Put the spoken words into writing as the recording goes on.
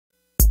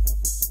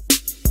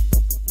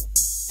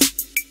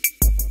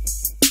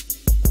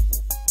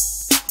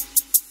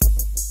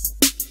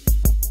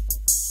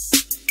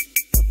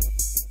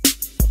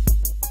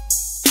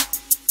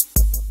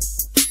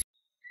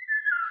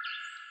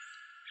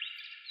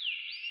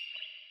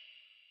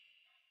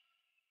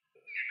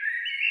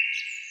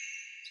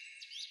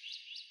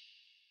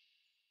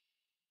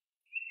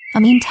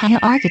Amin Taha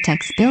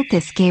Architects built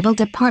this gabled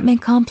apartment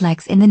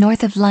complex in the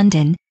north of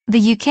London,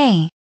 the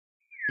UK.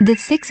 The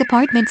 6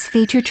 apartments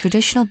feature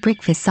traditional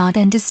brick facade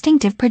and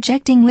distinctive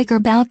projecting wicker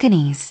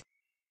balconies.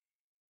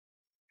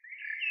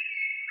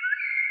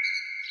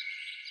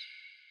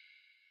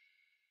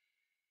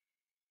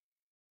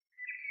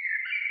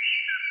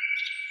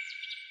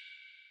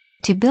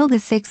 To build a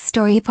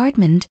 6-story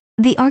apartment,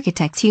 the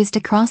architects used a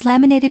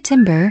cross-laminated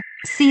timber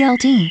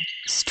 (CLT)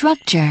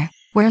 structure,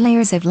 where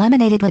layers of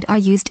laminated wood are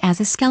used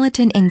as a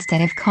skeleton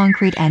instead of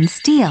concrete and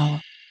steel.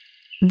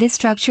 This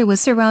structure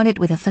was surrounded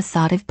with a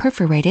facade of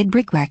perforated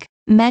brickwork,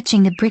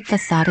 matching the brick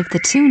facade of the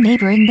 2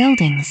 neighboring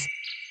buildings.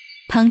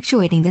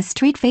 Punctuating the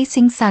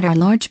street-facing side are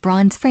large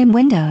bronze-frame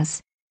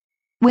windows.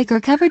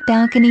 Wicker-covered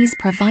balconies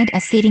provide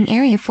a seating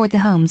area for the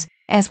homes,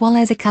 as well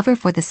as a cover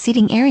for the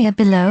seating area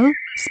below,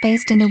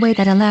 spaced in a way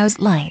that allows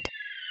light.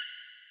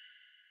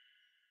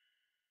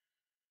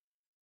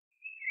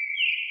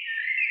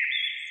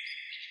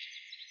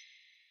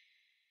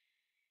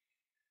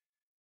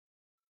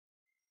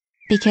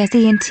 Because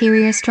the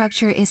interior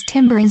structure is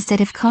timber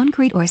instead of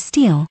concrete or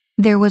steel,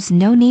 there was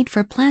no need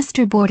for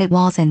plasterboarded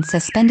walls and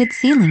suspended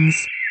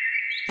ceilings.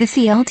 The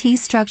CLT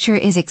structure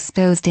is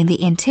exposed in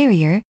the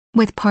interior,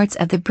 with parts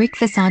of the brick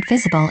facade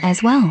visible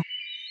as well.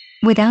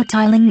 Without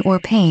tiling or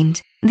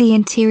paint, the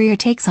interior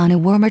takes on a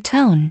warmer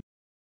tone.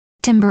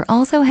 Timber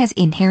also has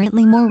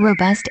inherently more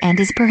robust and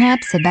is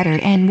perhaps a better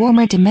and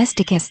warmer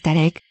domestic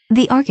aesthetic,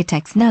 the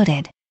architects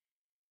noted.